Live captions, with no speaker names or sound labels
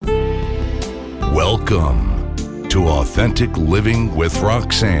Welcome to Authentic Living with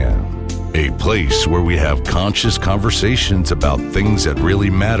Roxanne, a place where we have conscious conversations about things that really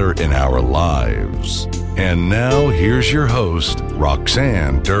matter in our lives. And now, here's your host,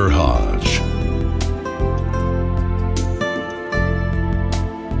 Roxanne Derhodge.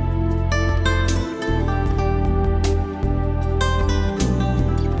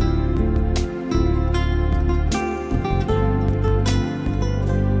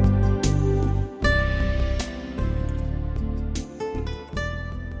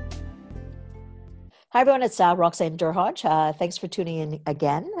 Hi, everyone. It's Roxanne Derhodge. Thanks for tuning in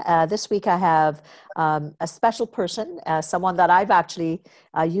again. This week I have a special person, someone that I've actually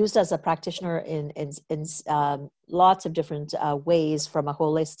used as a practitioner in lots of different ways from a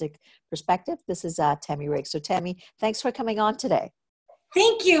holistic perspective. This is Tammy Rigg. So Tammy, thanks for coming on today.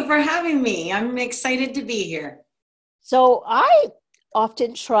 Thank you for having me. I'm excited to be here. So I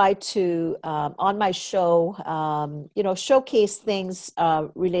often try to, on my show, showcase things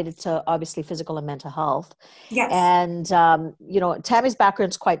related to obviously physical and mental health. Yes. And, Tammy's background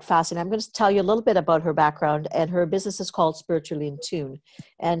is quite fascinating. I'm going to tell you a little bit about her background, and her business is called Spiritually in Tune.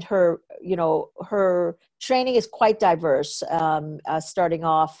 And her training is quite diverse, starting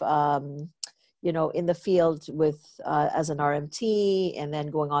off, in the field with as an RMT, and then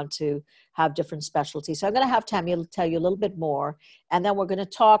going on to have different specialties. So I'm going to have Tammy tell you a little bit more, and then we're going to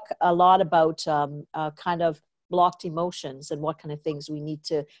talk a lot about kind of blocked emotions and what kind of things we need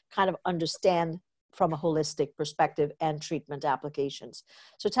to kind of understand from a holistic perspective and treatment applications.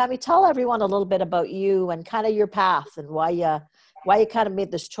 So Tammy, tell everyone a little bit about you and kind of your path and why you kind of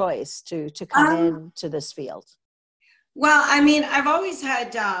made this choice to come into this field. Well, I mean, I've always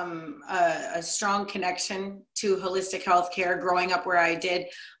had a strong connection to holistic healthcare growing up where I did.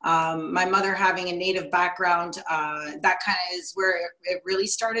 My mother having a Native background, that kind of is where it really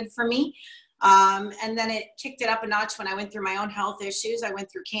started for me. And then it kicked it up a notch when I went through my own health issues. I went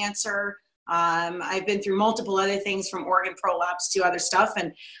through cancer. I've been through multiple other things, from organ prolapse to other stuff.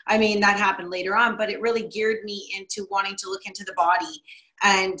 And I mean, that happened later on, but it really geared me into wanting to look into the body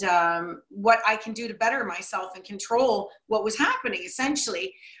and what I can do to better myself and control what was happening,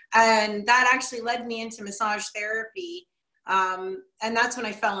 essentially. And that actually led me into massage therapy. And that's when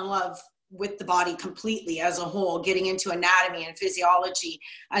I fell in love with the body completely as a whole, getting into anatomy and physiology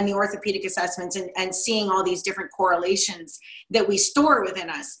and the orthopedic assessments and seeing all these different correlations that we store within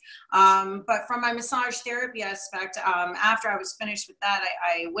us. But from my massage therapy aspect, after I was finished with that,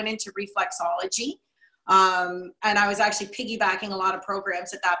 I went into reflexology. And I was actually piggybacking a lot of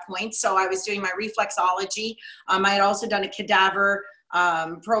programs at that point. So I was doing my reflexology. I had also done a cadaver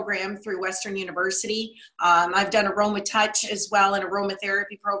program through Western University. I've done aroma touch as well and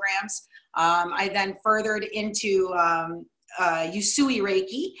aromatherapy programs. I then furthered into Usui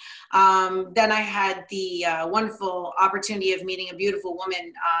Reiki. Then I had the wonderful opportunity of meeting a beautiful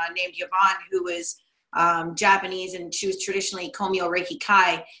woman named Yvonne, who was Japanese, and she was traditionally Komyo Reiki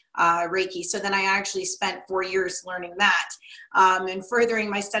Kai Reiki. So then I actually spent 4 years learning that and furthering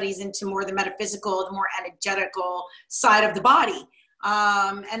my studies into more the metaphysical, the more energetical side of the body.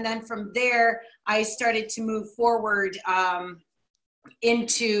 And then from there, I started to move forward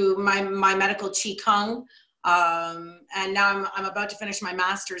into my medical Qigong. And now I'm about to finish my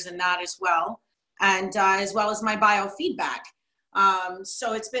master's in that as well. And as well as my biofeedback.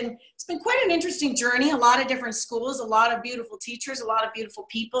 So it's been quite an interesting journey, a lot of different schools, a lot of beautiful teachers, a lot of beautiful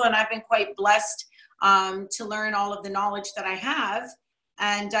people. And I've been quite blessed to learn all of the knowledge that I have.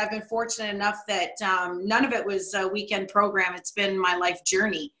 And I've been fortunate enough that none of it was a weekend program. It's been my life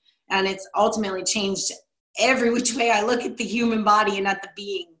journey. And it's ultimately changed every which way I look at the human body and at the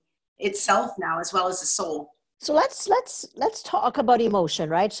being itself now, as well as the soul. So let's talk about emotion,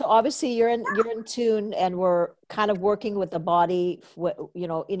 right? So obviously you're in tune, and we're kind of working with the body,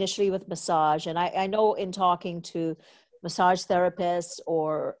 initially with massage. And I know in talking to massage therapists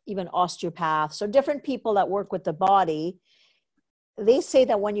or even osteopaths or different people that work with the body, they say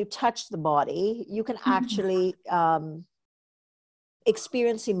that when you touch the body, you can actually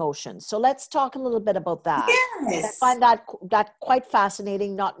experience emotions. So let's talk a little bit about that. Yes. I find that quite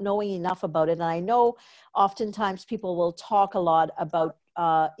fascinating, not knowing enough about it. And I know oftentimes people will talk a lot about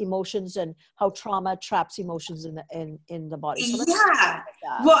emotions and how trauma traps emotions in the body. So yeah.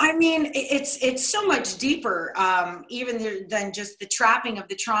 Well, I mean, it's so much deeper, even than just the trapping of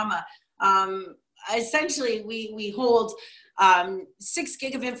the trauma. Essentially, we hold 6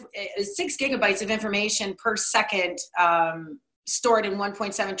 gigabytes of information per second stored in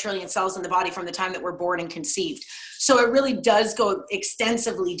 1.7 trillion cells in the body from the time that we're born and conceived. So it really does go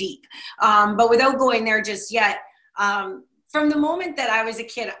extensively deep. But without going there just yet, from the moment that I was a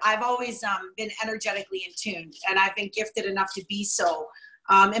kid, I've always been energetically in tune, and I've been gifted enough to be so,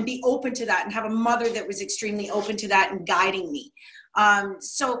 and be open to that, and have a mother that was extremely open to that and guiding me.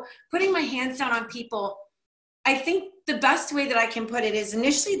 So putting my hands down on people, I think the best way that I can put it is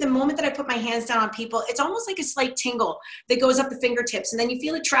initially the moment that I put my hands down on people, it's almost like a slight tingle that goes up the fingertips, and then you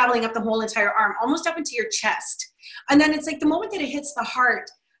feel it traveling up the whole entire arm, almost up into your chest. And then it's like the moment that it hits the heart,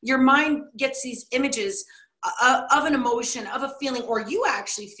 your mind gets these images of an emotion, of a feeling, or you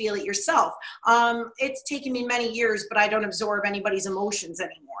actually feel it yourself. It's taken me many years, but I don't absorb anybody's emotions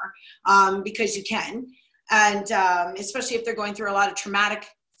anymore, because you can. And especially if they're going through a lot of traumatic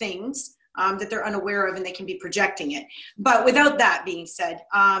things that they're unaware of, and they can be projecting it. But without that being said,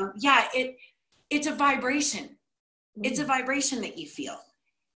 it's a vibration. It's a vibration that you feel.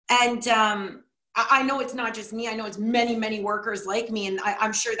 And I know it's not just me. I know it's many, many workers like me. And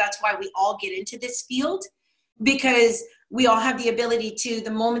I'm sure that's why we all get into this field, because we all have the ability to,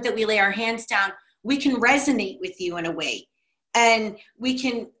 the moment that we lay our hands down, we can resonate with you in a way. And we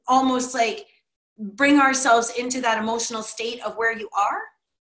can almost like bring ourselves into that emotional state of where you are.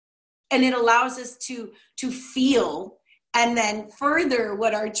 And it allows us to feel, and then further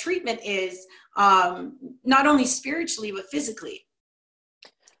what our treatment is, not only spiritually, but physically.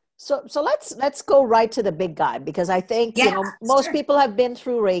 So let's go right to the big guy, because I think most people have been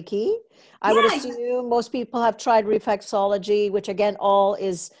through Reiki. I would assume most people have tried reflexology, which again, all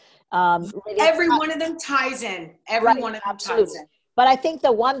is really every one of them ties in. Every one of them ties in. But I think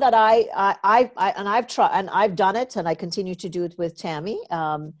the one that I've tried, and I've done it, and I continue to do it with Tammy.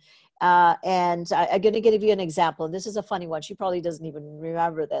 And I'm going to give you an example. And this is a funny one. She probably doesn't even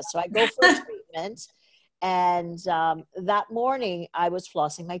remember this. So I go for a treatment. And that morning I was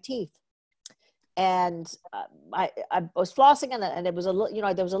flossing my teeth, and I was flossing, and it was a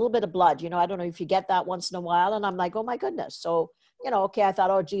little, there was a little bit of blood, I don't know if you get that once in a while. And I'm like, oh my goodness. So, okay, I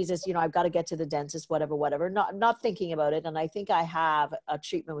thought, oh Jesus, I've got to get to the dentist, whatever, not thinking about it. And I think I have a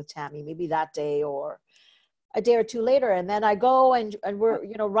treatment with Tammy, maybe that day or a day or two later. And then I go and we're,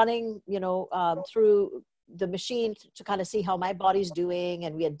 running, through the machine to kind of see how my body's doing.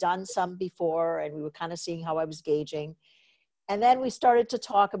 And we had done some before, and we were kind of seeing how I was gauging. And then we started to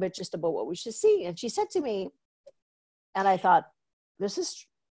talk about what we should see. And she said to me, and I thought, this is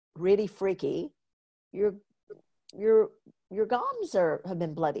really freaky. Your gums have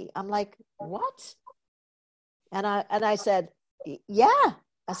been bloody. I'm like, what? And I said, yeah.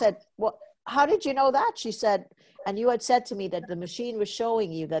 I said, well, how did you know that? She said, and you had said to me that the machine was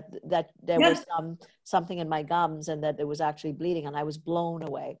showing you that there was something in my gums, and that it was actually bleeding, and I was blown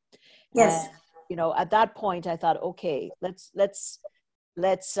away. Yes. And, at that point I thought, okay, let's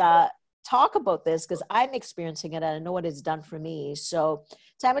talk about this, because I'm experiencing it and I know what it's done for me. So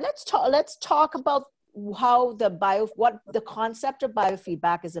Tammy, let's talk about how what the concept of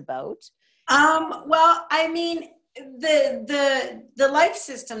biofeedback is about. Well, I mean, the life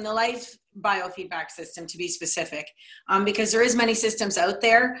system, the life biofeedback system, to be specific, because there is many systems out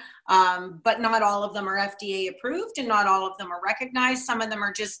there, but not all of them are FDA approved, and not all of them are recognized. Some of them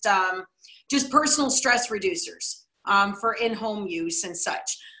are just personal stress reducers for in-home use and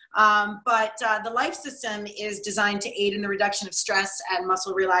such. But the life system is designed to aid in the reduction of stress and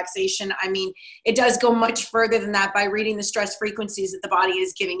muscle relaxation. I mean, it does go much further than that by reading the stress frequencies that the body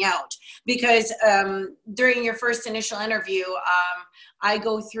is giving out. Because during your first initial interview, I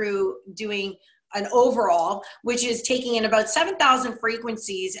go through doing an overall, which is taking in about 7,000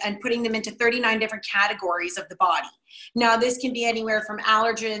 frequencies and putting them into 39 different categories of the body. Now, this can be anywhere from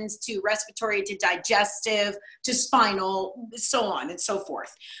allergens to respiratory to digestive to spinal, so on and so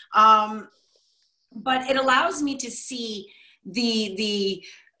forth. But it allows me to see the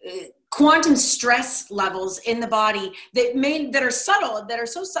quantum stress levels in the body that are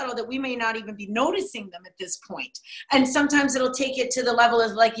so subtle that we may not even be noticing them at this point. And sometimes it'll take it to the level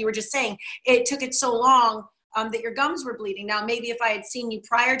of, like you were just saying, it took it so long that your gums were bleeding. Now, maybe if I had seen you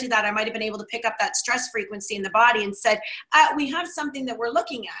prior to that, I might have been able to pick up that stress frequency in the body and said, we have something that we're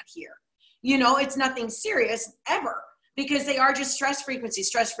looking at here. It's nothing serious ever, because they are just stress frequencies.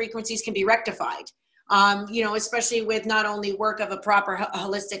 Stress frequencies can be rectified. Especially with not only work of a proper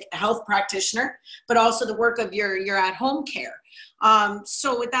holistic health practitioner, but also the work of your at-home care.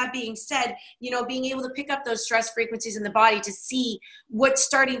 So with that being said, being able to pick up those stress frequencies in the body to see what's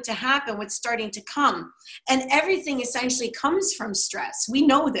starting to happen, what's starting to come. And everything essentially comes from stress. We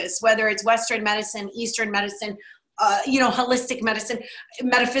know this, whether it's Western medicine, Eastern medicine, holistic medicine,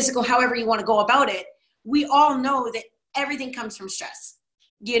 metaphysical, however you want to go about it. We all know that everything comes from stress.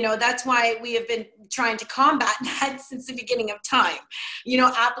 That's why we have been trying to combat that since the beginning of time.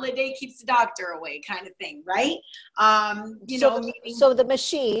 Apple a day keeps the doctor away, kind of thing, right? So the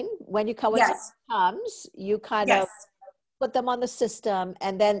machine, when someone Yes, comes, you kind of yes. put them on the system,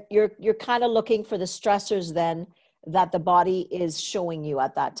 and then you're kind of looking for the stressors then that the body is showing you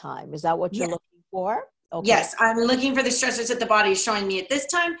at that time. Is that what you're Yes. looking for? Okay. Yes, I'm looking for the stressors that the body is showing me at this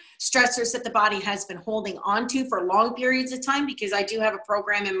time, stressors that the body has been holding on to for long periods of time, because I do have a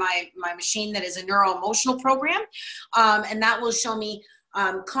program in my machine that is a neuro-emotional program, and that will show me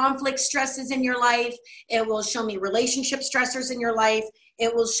conflict stresses in your life. It will show me relationship stressors in your life.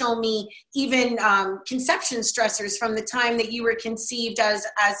 It will show me even conception stressors from the time that you were conceived as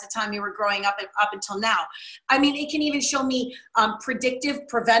the time you were growing up until now. I mean, it can even show me predictive,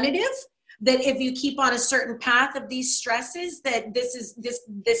 preventative, that if you keep on a certain path of these stresses, that this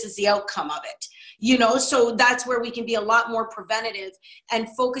is the outcome of it. So that's where we can be a lot more preventative and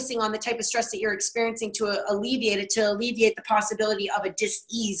focusing on the type of stress that you're experiencing to alleviate the possibility of a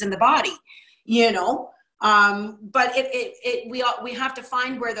dis-ease in the body. But we have to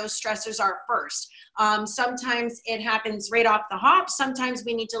find where those stressors are first. Sometimes it happens right off the hop. Sometimes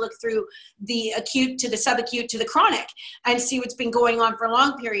we need to look through the acute to the subacute to the chronic and see what's been going on for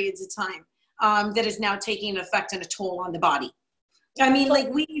long periods of time. That is now taking an effect and a toll on the body. I mean, like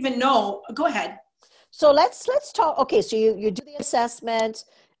we even know, go ahead. So let's talk. Okay. So you do the assessment,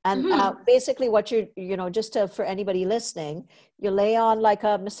 and basically what just for anybody listening, you lay on like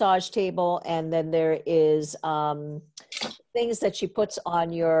a massage table, and then there is things that she puts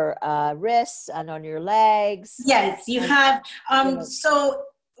on your wrists and on your legs. Yes, you have. So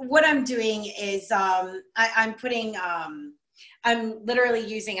what I'm doing is I'm putting, I'm literally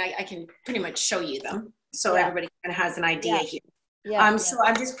using, I can pretty much show you them. So everybody kind of has an idea here. So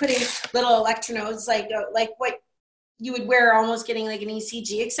I'm just putting little electrodes like what you would wear, almost getting like an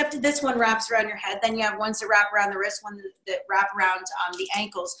ECG, except that this one wraps around your head. Then you have ones that wrap around the wrist, one that wrap around the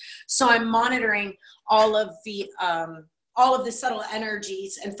ankles. So I'm monitoring all of the subtle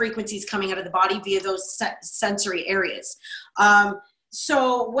energies and frequencies coming out of the body via those sensory areas.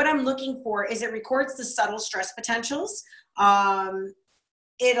 So what I'm looking for is it records the subtle stress potentials.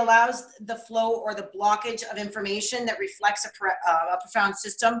 It allows the flow or the blockage of information that reflects a profound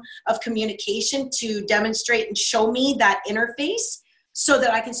system of communication to demonstrate and show me that interface so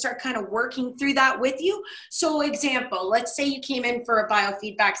that I can start kind of working through that with you. So example, let's say you came in for a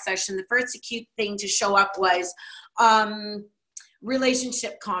biofeedback session. The first acute thing to show up was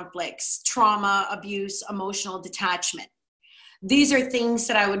relationship conflicts, trauma, abuse, emotional detachment. These are things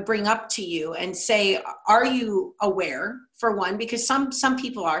that I would bring up to you and say, are you aware, for one? Because some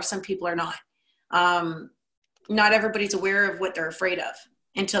people are, some people are not. Not everybody's aware of what they're afraid of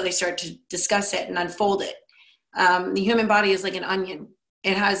until they start to discuss it and unfold it. The human body is like an onion.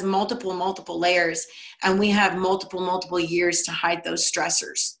 It has multiple layers, and we have multiple years to hide those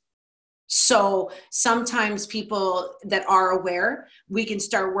stressors. So sometimes people that are aware, we can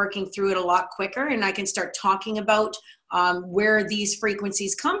start working through it a lot quicker, and I can start talking about where these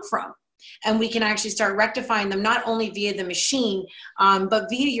frequencies come from. And we can actually start rectifying them, not only via the machine, but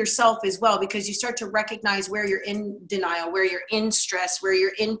via yourself as well, because you start to recognize where you're in denial, where you're in stress, where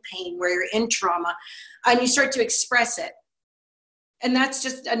you're in pain, where you're in trauma, and you start to express it. And that's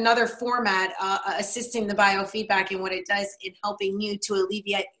just another format assisting the biofeedback and what it does in helping you to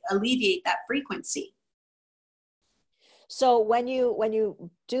alleviate that frequency. So when you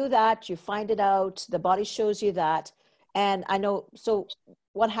do that, you find it out, the body shows you that, and I know, so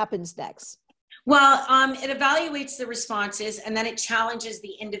what happens next? Well, it evaluates the responses, and then it challenges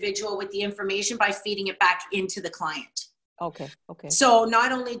the individual with the information by feeding it back into the client. Okay. So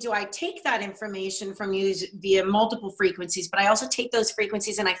not only do I take that information from you via multiple frequencies, but I also take those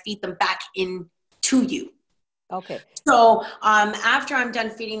frequencies and I feed them back into you. Okay. So after I'm done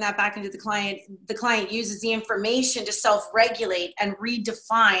feeding that back into the client uses the information to self-regulate and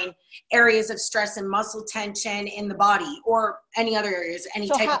redefine areas of stress and muscle tension in the body or any other areas,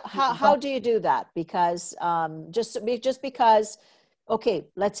 How do you do that? Because just because, okay,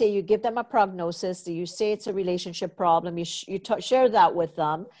 let's say you give them a prognosis, you say it's a relationship problem, you share that with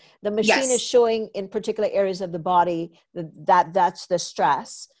them. The machine is showing in particular areas of the body that's the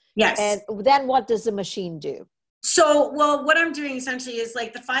stress. Yes. And then what does the machine do? So, well, what I'm doing essentially is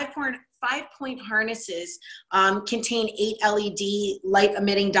like the five-point harnesses contain 8 LED light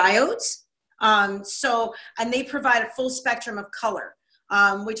emitting diodes. And they provide a full spectrum of color,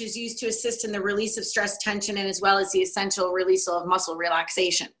 which is used to assist in the release of stress tension and as well as the essential release of muscle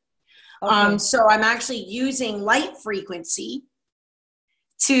relaxation. Okay. So I'm actually using light frequency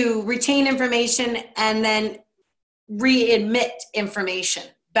to retain information and then re-emit information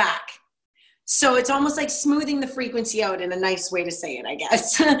back. So it's almost like smoothing the frequency out, in a nice way to say it, I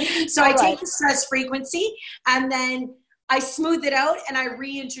guess. So I take the stress frequency and then I smooth it out and I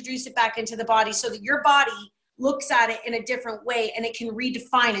reintroduce it back into the body so that your body looks at it in a different way and it can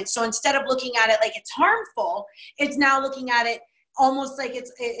redefine it. So instead of looking at it like it's harmful, it's now looking at it almost like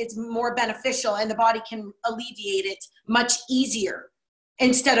it's more beneficial, and the body can alleviate it much easier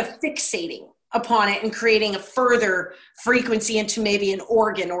instead of fixating upon it and creating a further frequency into maybe an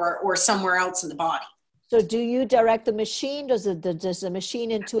organ or somewhere else in the body. So do you direct the machine? Does the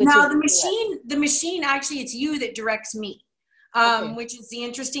machine intuitively? Now the machine actually, it's you that directs me. Which is the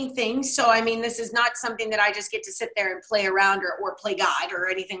interesting thing. So, I mean, this is not something that I just get to sit there and play around or play God or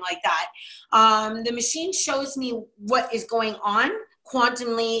anything like that. The machine shows me what is going on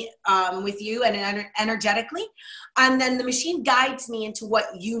quantumly with you and energetically. And then the machine guides me into what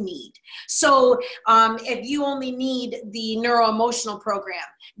you need. So if you only need the neuro-emotional program,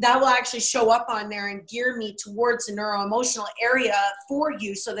 that will actually show up on there and gear me towards the neuro-emotional area for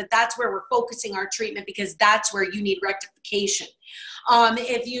you, so that that's where we're focusing our treatment, because that's where you need rectification.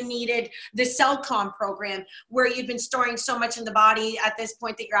 If you needed the CellCom program, where you've been storing so much in the body at this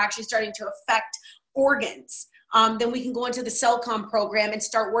point that you're actually starting to affect organs, then we can go into the CellCom program and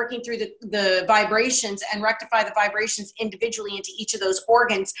start working through the vibrations and rectify the vibrations individually into each of those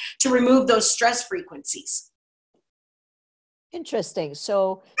organs to remove those stress frequencies. Interesting.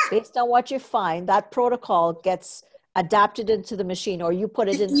 So based on what you find, that protocol gets adapted into the machine, or you put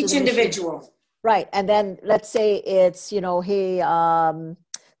it into each individual. Machine. Right. And then let's say it's, you know, hey,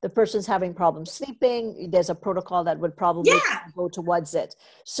 the person's having problems sleeping. There's a protocol that would probably go towards it.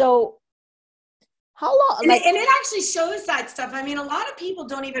 So how long? And it actually shows that stuff. I mean, a lot of people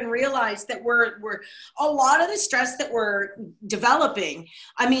don't even realize that we're a lot of the stress that we're developing.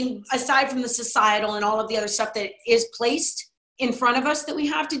 I mean, aside from the societal and all of the other stuff that is placed in front of us that we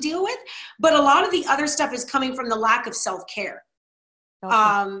have to deal with, but a lot of the other stuff is coming from the lack of self-care.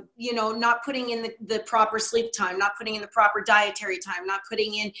 Okay. You know, not putting in the proper sleep time, not putting in the proper dietary time, not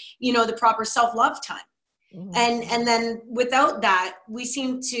putting in, you know, the proper self-love time. Mm-hmm. And then without that, we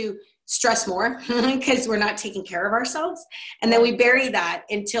seem to stress more because we're not taking care of ourselves. And then we bury that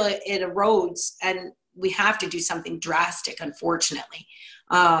until it erodes, and we have to do something drastic, unfortunately.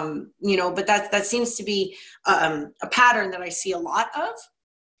 You know, but that seems to be a pattern that I see a lot of.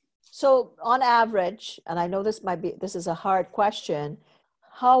 So on average, and I know this is a hard question,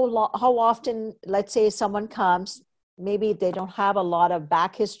 how often, let's say someone comes, maybe they don't have a lot of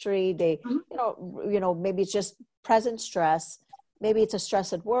back history, they, you know, maybe it's just present stress, maybe it's a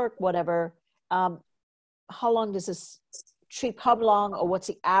stress at work, whatever. How long does this treat, how long, or what's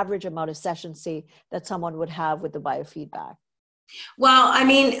the average amount of sessions, say, that someone would have with the biofeedback? Well, I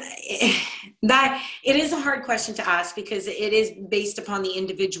mean, that it is a hard question to ask because it is based upon the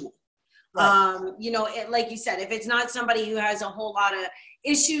individual. Right. You know, like you said, if it's not somebody who has a whole lot of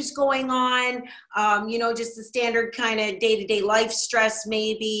issues going on, you know, just the standard kind of day-to-day life stress,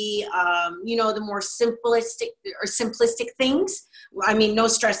 maybe, you know, the more simplistic things. I mean, no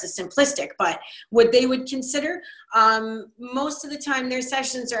stress is simplistic, but what they would consider, most of the time their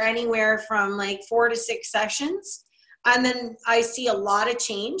sessions are anywhere from like 4 to 6 sessions. And then I see a lot of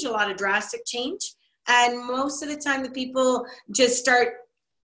change, a lot of drastic change. And most of the time the people just start,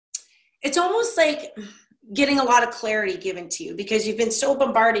 it's almost like getting a lot of clarity given to you because you've been so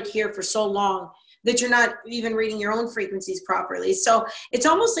bombarded here for so long that you're not even reading your own frequencies properly. So it's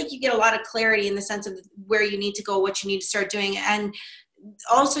almost like you get a lot of clarity in the sense of where you need to go, what you need to start doing. And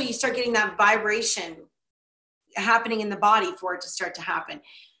also you start getting that vibration happening in the body for it to start to happen.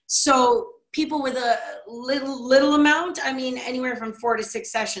 So people with a little amount, I mean, anywhere from 4 to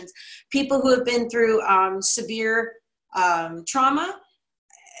 6 sessions. People who have been through severe trauma,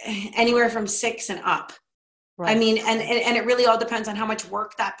 anywhere from 6 and up. Right. I mean, and it really all depends on how much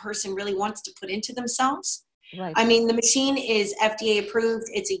work that person really wants to put into themselves. Right. I mean, the machine is FDA approved.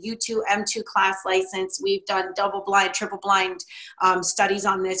 It's a U2, M2 class license. We've done double blind, triple blind studies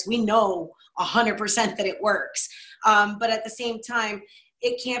on this. We know 100% that it works. But at the same time,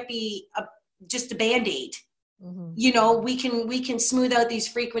 it can't be just a Band-Aid. Mm-hmm. You know, we can smooth out these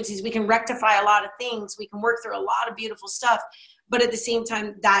frequencies. We can rectify a lot of things. We can work through a lot of beautiful stuff. But at the same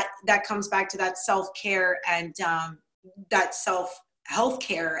time, that comes back to that self-care and that self-health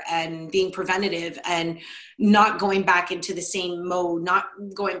care and being preventative and not going back into the same mode, not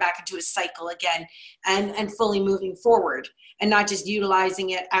going back into a cycle again, and fully moving forward and not just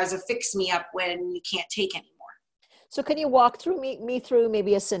utilizing it as a fix-me-up when you can't take anymore. So can you walk through me through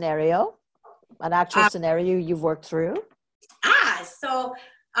maybe a scenario, an actual scenario you've worked through? So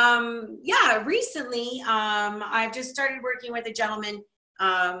Yeah, recently, I've just started working with a gentleman.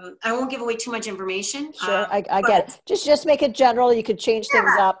 I won't give away too much information. Sure, I get it. Just make it general. You could change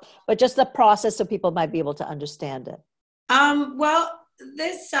things Yeah. up, but just the process so people might be able to understand it. Well,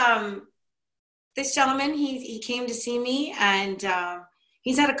 this gentleman, he came to see me, and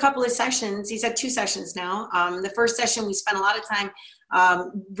he's had a couple of sessions. He's had 2 sessions now. The first session, we spent a lot of time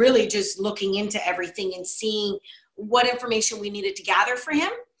really just looking into everything and seeing what information we needed to gather for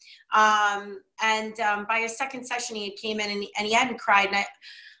him. By his second session, he came in and he hadn't cried.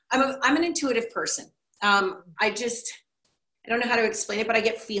 And I'm an intuitive person. I don't know how to explain it, but I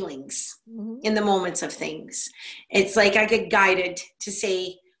get feelings in the moments of things. It's like I get guided to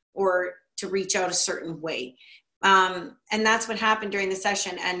say or to reach out a certain way. And that's what happened during the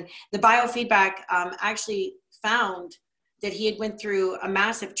session. And the biofeedback actually found that he had went through a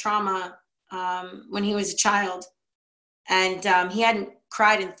massive trauma when he was a child. And he hadn't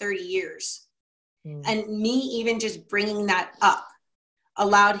cried in 30 years. And me even just bringing that up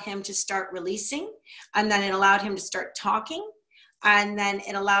allowed him to start releasing, and then it allowed him to start talking, and then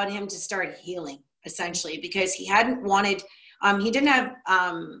it allowed him to start healing, essentially, because he hadn't wanted, he didn't have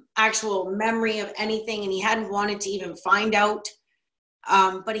actual memory of anything, and he hadn't wanted to even find out,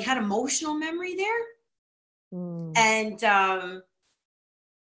 but he had emotional memory there. And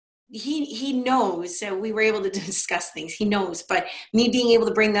he knows. So we were able to discuss things. He knows, but me being able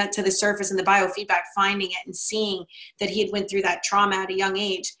to bring that to the surface and the biofeedback, finding it and seeing that he had went through that trauma at a young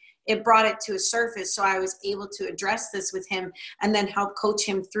age, it brought it to a surface. So I was able to address this with him and then help coach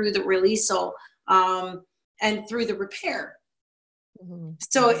him through the releasal and through the repair.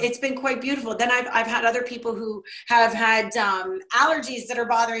 So it's been quite beautiful. Then I've had other people who have had allergies that are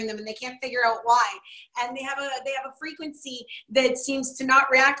bothering them, and they can't figure out why. And they have a frequency that seems to not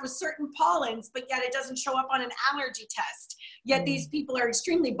react with certain pollens, but yet it doesn't show up on an allergy test. Yet these people are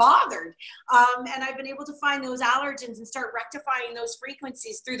extremely bothered. And I've been able to find those allergens and start rectifying those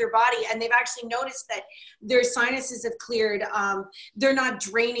frequencies through their body. And they've actually noticed that their sinuses have cleared. They're not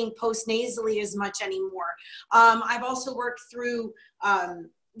draining post-nasally as much anymore. I've also worked through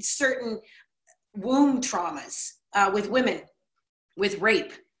certain womb traumas with women, with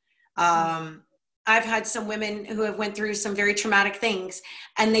rape. I've had some women who have went through some very traumatic things,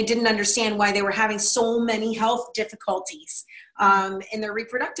 and they didn't understand why they were having so many health difficulties in their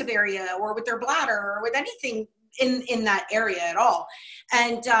reproductive area or with their bladder or with anything in that area at all.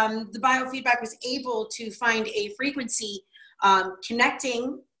 And the biofeedback was able to find a frequency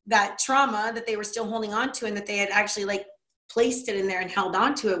connecting that trauma that they were still holding on to, and that they had actually placed it in there and held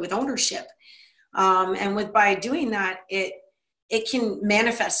on to it with ownership. And by doing that, it can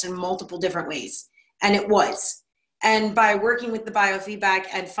manifest in multiple different ways. And it was. And by working with the biofeedback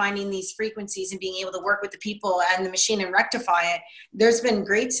and finding these frequencies and being able to work with the people and the machine and rectify it, there's been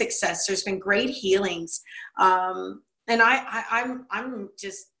great success. There's been great healings. And I'm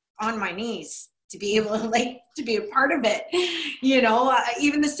just on my knees to be able to be a part of it.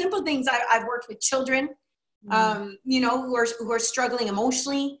 Even the simple things. I've worked with children, who are struggling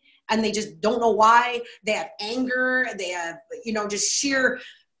emotionally, and they just don't know why. They have anger. They have, just sheer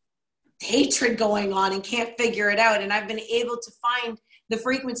hatred going on and can't figure it out. And I've been able to find the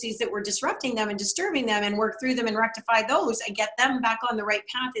frequencies that were disrupting them and disturbing them and work through them and rectify those and get them back on the right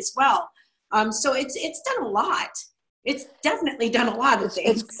path as well. So it's done a lot. It's definitely done a lot of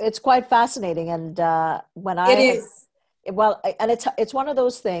things. It's quite fascinating. And it's one of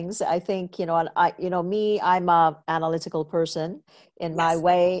those things. I think, I'm a analytical person in my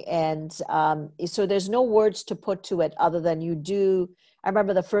way. And so there's no words to put to it other than you do. I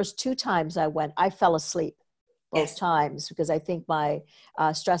remember the first 2 times I went, I fell asleep both times because I think my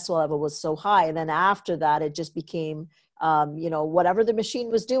stress level was so high. And then after that, it just became, whatever the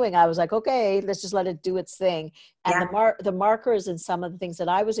machine was doing, I was like, okay, let's just let it do its thing. And the markers and some of the things that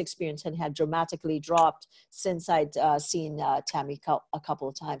I was experiencing had dramatically dropped since I'd seen Tammy a couple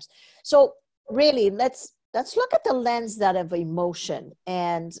of times. So really, let's look at the lens of emotion,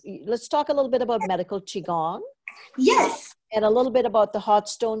 and let's talk a little bit about medical Qigong. Yes. And a little bit about the hot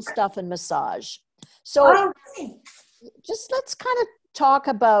stone stuff and massage. So just let's kind of talk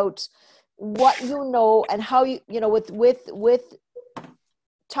about what and how with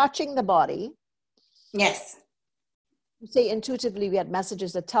touching the body. Yes. You say intuitively we had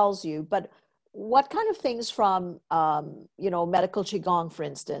messages that tells you, but what kind of things from, medical Qigong, for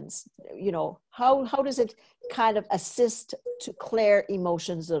instance, how does it kind of assist to clear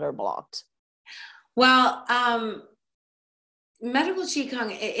emotions that are blocked? Well, medical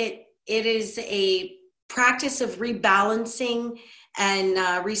Qigong, it is a practice of rebalancing and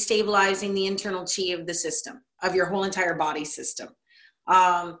restabilizing the internal Qi of the system, of your whole entire body system.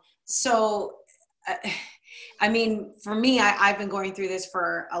 So, I mean, for me, I've been going through this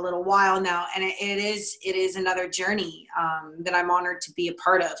for a little while now, and it is another journey that I'm honored to be a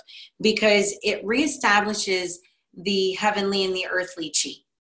part of, because it reestablishes the heavenly and the earthly chi.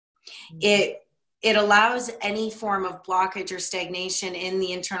 It allows any form of blockage or stagnation in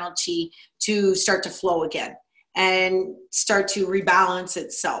the internal chi to start to flow again and start to rebalance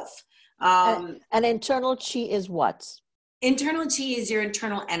itself. And internal chi is what? Internal chi is your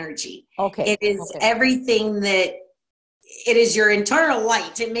internal energy. Okay. It is everything that, it is your internal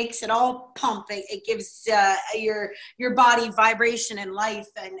light. It makes it all pump. It gives your body vibration and life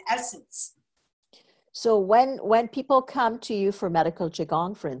and essence. So when people come to you for medical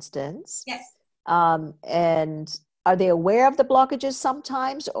qigong, for instance, Yes. And are they aware of the blockages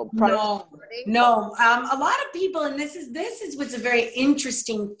sometimes? Or No. A lot of people, and this is what's a very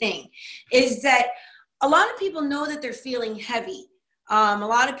interesting thing, is that a lot of people know that they're feeling heavy. A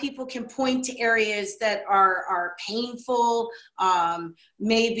lot of people can point to areas that are painful,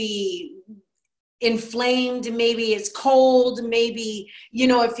 maybe inflamed, maybe it's cold, maybe,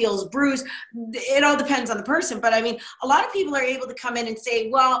 it feels bruised. It all depends on the person. But I mean, a lot of people are able to come in and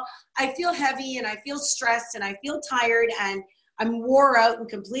say, well, I feel heavy and I feel stressed and I feel tired and I'm wore out and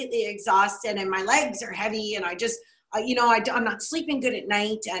completely exhausted and my legs are heavy and I just, I'm not sleeping good at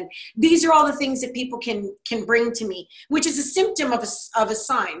night. And these are all the things that people can bring to me, which is a symptom of a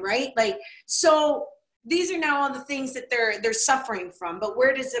sign, right? Like, so these are now all the things that they're suffering from, but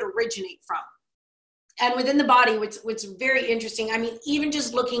where does it originate from? And within the body, what's very interesting, I mean, even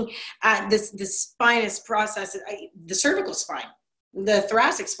just looking at the spinous process, the cervical spine, the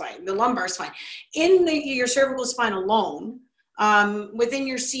thoracic spine, the lumbar spine, in your cervical spine alone, within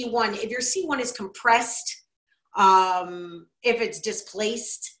your C1, if your C1 is compressed, if it's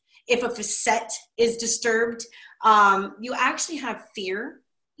displaced, if a facet is disturbed, you actually have fear,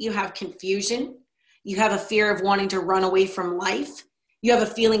 you have confusion, you have a fear of wanting to run away from life, you have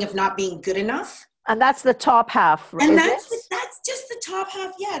a feeling of not being good enough. And that's the top half, right? And that's just the top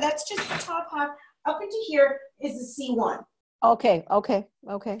half. Yeah, that's just the top half. Up into here is the C1. Okay.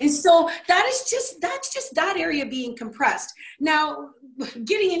 And so that's just that area being compressed. Now,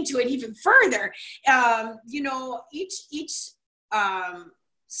 getting into it even further, each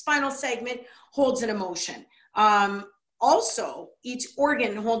spinal segment holds an emotion. Also, each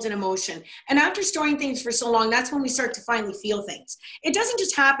organ holds an emotion. And after storing things for so long, that's when we start to finally feel things. It doesn't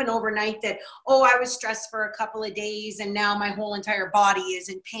just happen overnight that, oh, I was stressed for a couple of days and now my whole entire body is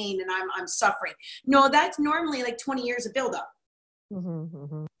in pain and I'm suffering. No, that's normally like 20 years of buildup.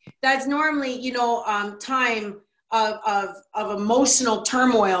 Mm-hmm. That's normally, time of emotional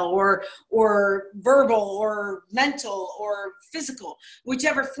turmoil or verbal or mental or physical,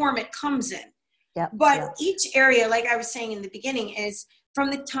 whichever form it comes in. But each area, like I was saying in the beginning, is from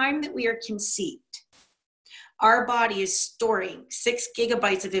the time that we are conceived, our body is storing 6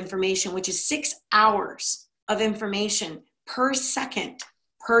 gigabytes of information, which is 6 hours of information per second,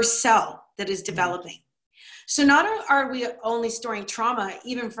 per cell that is developing. So not are we only storing trauma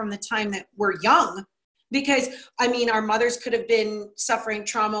even from the time that we're young, because, I mean, our mothers could have been suffering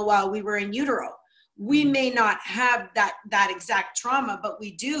trauma while we were in utero. We may not have that exact trauma, but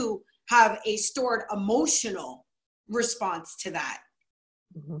we do have a stored emotional response to that.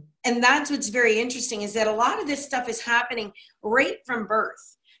 Mm-hmm. And that's what's very interesting, is that a lot of this stuff is happening right from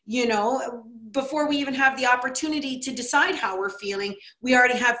birth. Before we even have the opportunity to decide how we're feeling, we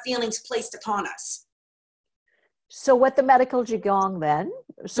already have feelings placed upon us. So with the medical Qigong then,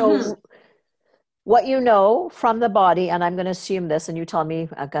 what you know from the body, and I'm going to assume this, and you tell me,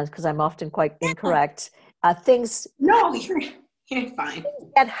 because I'm often quite incorrect, things... No, you're fine.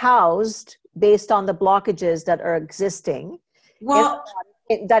 Get housed based on the blockages that are existing. Well,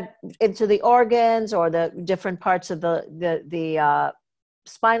 that into the organs or the different parts of the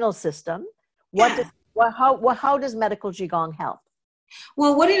spinal system. How does medical Qigong help?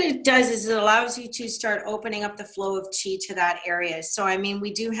 Well, what it does is it allows you to start opening up the flow of qi to that area. So, I mean,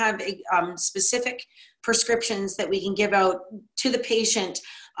 we do have specific prescriptions that we can give out to the patient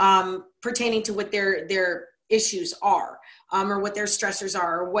pertaining to what their issues are. Or what their stressors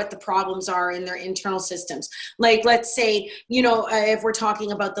are, or what the problems are in their internal systems. Like, let's say, if we're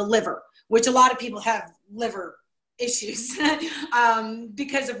talking about the liver, which a lot of people have liver issues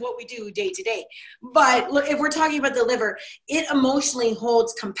because of what we do day to day. But if we're talking about the liver, it emotionally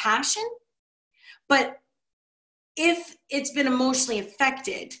holds compassion. But if it's been emotionally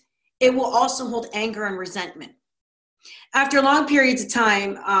affected, it will also hold anger and resentment. After long periods of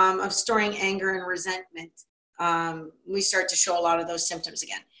time of storing anger and resentment, we start to show a lot of those symptoms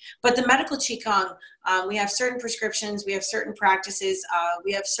again. But the medical Qigong We have certain prescriptions, we have certain practices,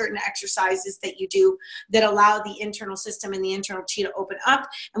 we have certain exercises that you do that allow the internal system and the internal chi to open up,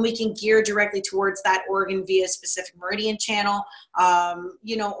 and we can gear directly towards that organ via specific meridian channel,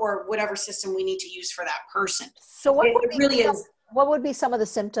 or whatever system we need to use for that person. So It really is. What would be some of the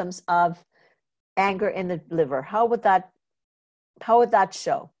symptoms of anger in the liver? How would that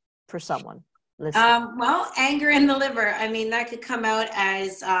show for someone listening? Well, anger in the liver, I mean, that could come out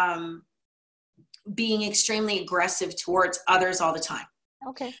as being extremely aggressive towards others all the time.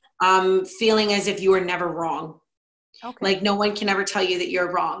 Okay. Feeling as if you are never wrong. Okay. Like no one can ever tell you that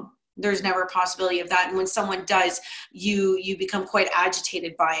you're wrong. There's never a possibility of that. And when someone does, you become quite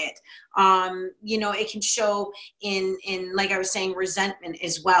agitated by it. It can show in, like I was saying, resentment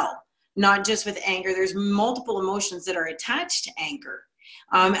as well. Not just with anger. There's multiple emotions that are attached to anger.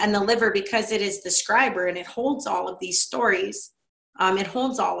 And the liver, because it is the scriber and it holds all of these stories, it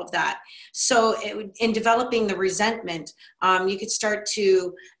holds all of that. So in developing the resentment, you could start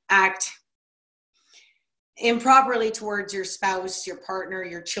to act improperly towards your spouse, your partner,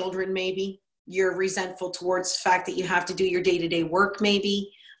 your children, maybe. You're resentful towards the fact that you have to do your day-to-day work,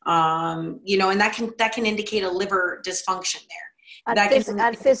 maybe. And that can indicate a liver dysfunction there.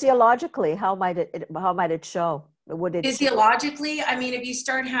 And physiologically, how might it show? Physiologically, I mean, if you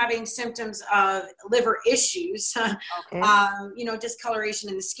start having symptoms of liver issues, okay. Discoloration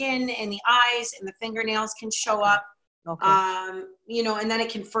in the skin, in the eyes, and the fingernails can show up. Okay. And then it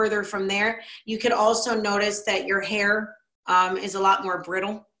can further from there. You could also notice that your hair is a lot more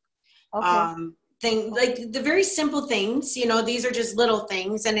brittle. Okay. Like the very simple things, these are just little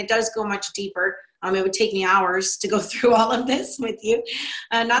things, and it does go much deeper. It would take me hours to go through all of this with you.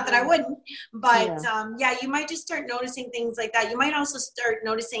 Not that I wouldn't, but you might just start noticing things like that. You might also start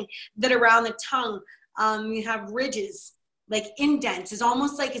noticing that around the tongue, you have ridges, like indents. It's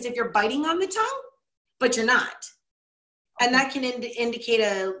almost like as if you're biting on the tongue, but you're not. And that can indicate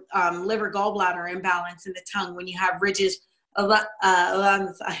a liver gallbladder imbalance in the tongue when you have ridges around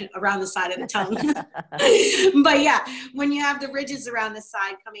the side of the tongue. But yeah, when you have the ridges around the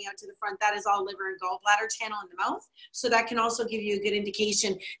side coming out to the front, that is all liver and gallbladder channel in the mouth. So that can also give you a good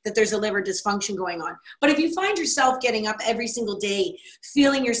indication that there's a liver dysfunction going on. But if you find yourself getting up every single day,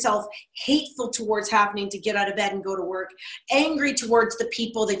 feeling yourself hateful towards having to get out of bed and go to work, angry towards the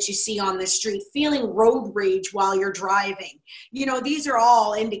people that you see on the street, feeling road rage while you're driving, these are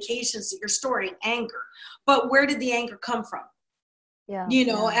all indications that you're storing anger. But where did the anger come from? Yeah.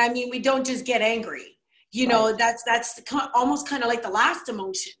 I mean, we don't just get angry. Right. That's almost kind of like the last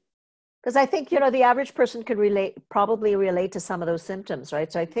emotion. Because I think, the average person could probably relate to some of those symptoms,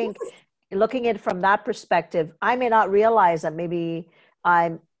 right? So I think looking at it from that perspective, I may not realize that maybe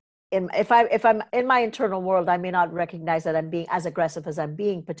if I'm in my internal world, I may not recognize that I'm being as aggressive as I'm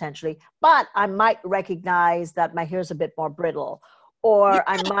being potentially, but I might recognize that my hair's a bit more brittle. Or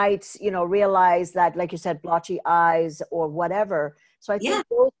I might, realize that, like you said, blotchy eyes or whatever. So I think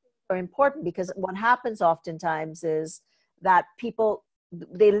those things are important, because what happens oftentimes is that people,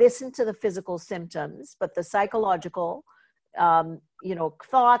 they listen to the physical symptoms, but the psychological,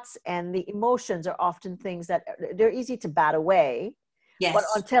 thoughts and the emotions are often things that they're easy to bat away. Yes. But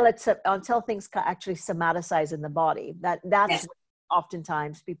until things actually somaticize in the body, that's when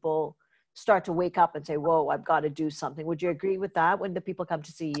oftentimes people start to wake up and say, whoa, I've got to do something. Would you agree with that when the people come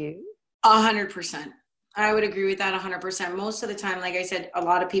to see you? 100%. I would agree with that 100%. Most of the time, like I said, a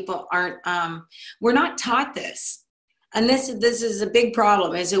lot of people aren't, we're not taught this. And this is a big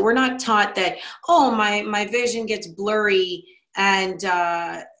problem, is that we're not taught that, my vision gets blurry and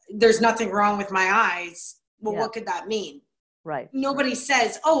there's nothing wrong with my eyes. Well, what could that mean? Right. Nobody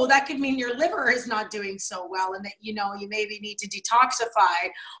says, that could mean your liver is not doing so well, and that, you maybe need to detoxify,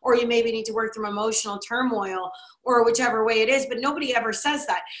 or you maybe need to work through emotional turmoil, or whichever way it is. But nobody ever says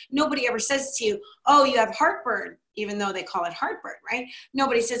that. Nobody ever says to you, you have heartburn, even though they call it heartburn, right?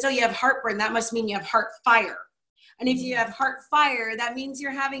 Nobody says, you have heartburn. That must mean you have heart fire. And if you have heart fire, that means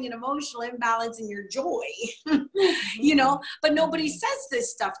you're having an emotional imbalance in your joy, but nobody says this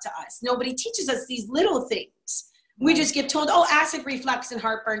stuff to us. Nobody teaches us these little things. We just get told, acid reflux and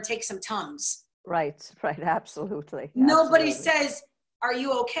heartburn, take some Tums. Right, absolutely. Nobody says, are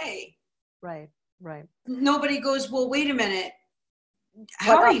you okay? Right. Nobody goes, well, wait a minute.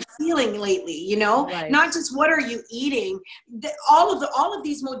 How are you feeling lately? Right. Not just what are you eating. All of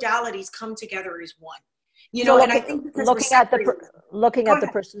these modalities come together as one. And I think looking at the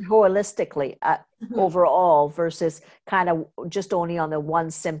person holistically overall versus kind of just only on the one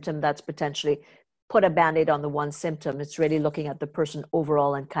symptom that's potentially put a Band-Aid on the one symptom. It's really looking at the person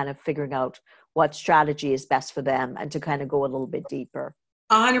overall and kind of figuring out what strategy is best for them, and to kind of go a little bit deeper.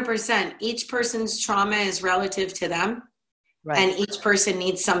 100%. Each person's trauma is relative to them. Right. And each person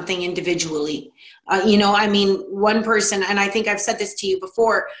needs something individually. You know, I mean, one person, and I think I've said this to you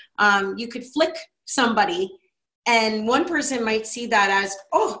before, you could flick somebody and one person might see that as,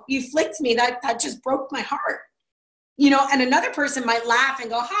 oh, you flicked me. That just broke my heart. You know, and another person might laugh and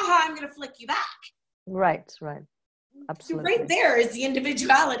go, ha ha, I'm going to flick you back. Right, right. Absolutely. Right there is the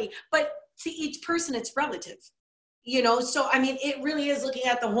individuality. But to each person, it's relative. You know, so I mean, it really is looking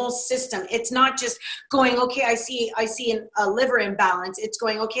at the whole system. It's not just going, okay, I see a liver imbalance. It's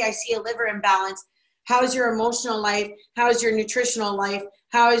going, okay, I see a liver imbalance. How's your emotional life? How's your nutritional life?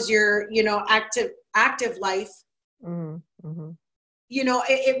 How is your, you know, active life? Mm-hmm. Mm-hmm. You know,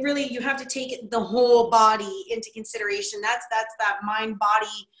 it really, you have to take the whole body into consideration. That's that mind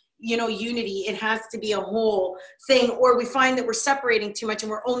body, you know, unity. It has to be a whole thing, or we find that we're separating too much and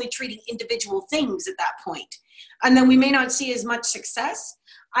we're only treating individual things at that point. And then we may not see as much success.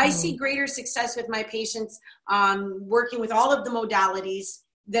 I see greater success with my patients working with all of the modalities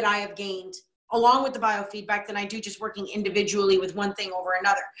that I have gained, along with the biofeedback, than I do just working individually with one thing over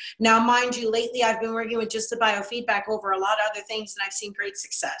another. Now, mind you, lately I've been working with just the biofeedback over a lot of other things, and I've seen great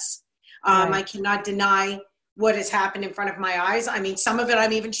success. Right. I cannot deny what has happened in front of my eyes. I mean, some of it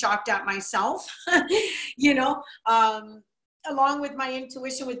I'm even shocked at myself, you know, along with my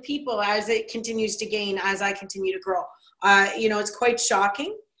intuition with people as it continues to gain, as I continue to grow. You know, it's quite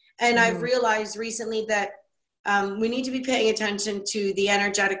shocking. And I've realized recently that we need to be paying attention to the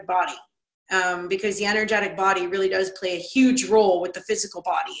energetic body, because the energetic body really does play a huge role with the physical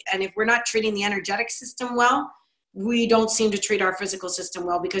body. And if we're not treating the energetic system well, we don't seem to treat our physical system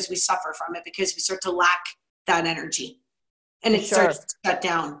well, because we suffer from it, because we start to lack that energy and it starts to shut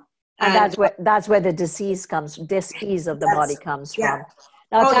down. And that's where the dis-ease of the body comes from.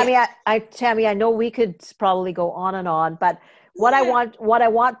 Now, Tammy, I know we could probably go on and on, but what I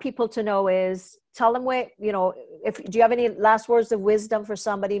want people to know is, tell them where, you know, do you have any last words of wisdom for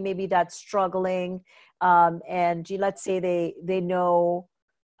somebody maybe that's struggling, and let's say they know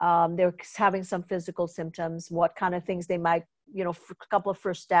they're having some physical symptoms, what kind of things they might, you know, a couple of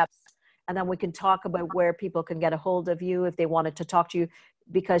first steps, and then we can talk about where people can get a hold of you if they wanted to talk to you,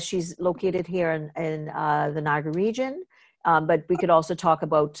 because she's located here in the Niagara region. But we could also talk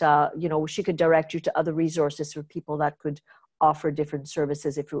about, you know, she could direct you to other resources for people that could offer different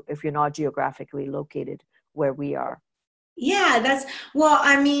services if you're not geographically located where we are. Yeah, well,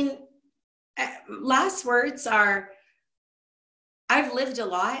 I mean, last words are, I've lived a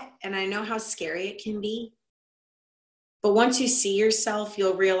lot and I know how scary it can be. But once you see yourself,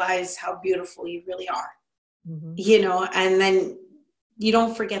 you'll realize how beautiful you really are, you know, and then you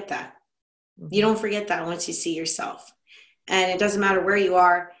don't forget that. You don't forget that once you see yourself. And it doesn't matter where you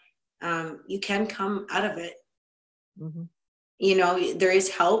are, you can come out of it. You know, there is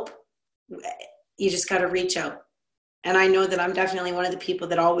help. You just got to reach out. And I know that I'm definitely one of the people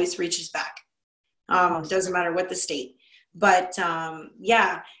that always reaches back. Awesome. Doesn't matter what the state. But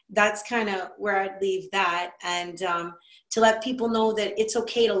yeah, that's kind of where I'd leave that. And to let people know that it's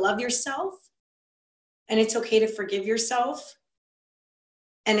okay to love yourself, and it's okay to forgive yourself,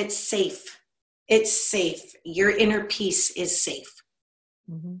 and it's safe. It's safe. Your inner peace is safe.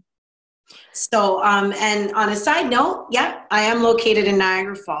 So, and on a side note, yeah, I am located in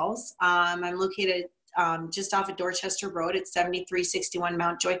Niagara Falls. I'm located just off of Dorchester Road at 7361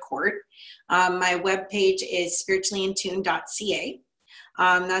 Mountjoy Court. My webpage is spirituallyintune.ca.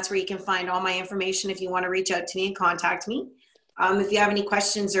 That's where you can find all my information if you want to reach out to me and contact me. If you have any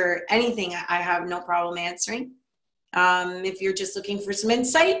questions or anything, I have no problem answering. If you're just looking for some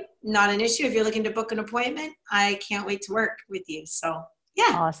insight, not an issue. If you're looking to book an appointment, I can't wait to work with you. So,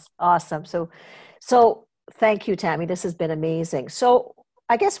 yeah. Awesome. So thank you, Tammy. This has been amazing. So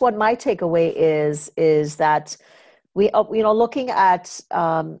I guess what my takeaway is that we, you know, looking at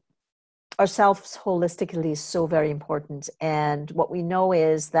ourselves holistically is so very important. And what we know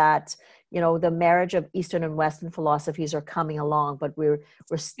is that, you know, the marriage of Eastern and Western philosophies are coming along, but we're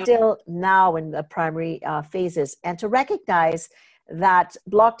still now in the primary phases. And to recognize that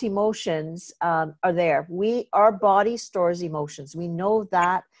blocked emotions are there. Our body stores emotions. We know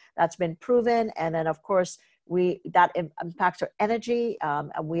that. That's been proven. And then, of course, that impacts our energy,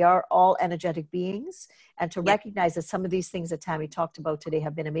 and we are all energetic beings. And to recognize that some of these things that Tammy talked about today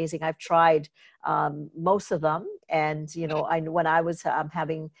have been amazing. I've tried most of them, and you know, when I was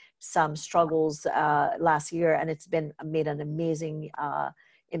having some struggles last year, and it's made an amazing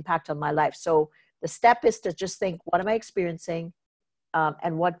impact on my life. So the step is to just think, what am I experiencing?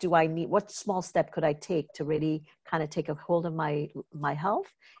 and what do I need? What small step could I take to really kind of take a hold of my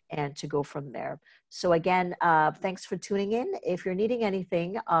health and to go from there? So again, thanks for tuning in. If you're needing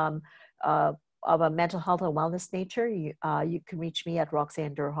anything of a mental health and wellness nature, you can reach me at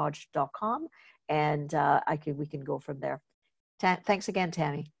roxannederhodge.com, and we can go from there. Thanks again,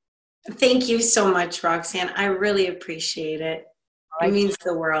 Tammy. Thank you so much, Roxanne. I really appreciate it. Right. It means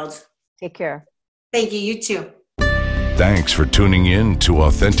the world. Take care. Thank you. You too. Thanks for tuning in to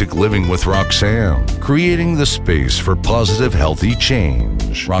Authentic Living with Roxanne, creating the space for positive, healthy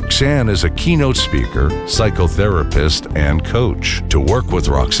change. Roxanne is a keynote speaker, psychotherapist, and coach. To work with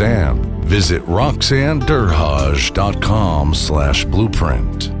Roxanne, visit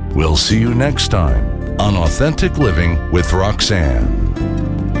roxannederhodge.com/blueprint. We'll see you next time on Authentic Living with Roxanne.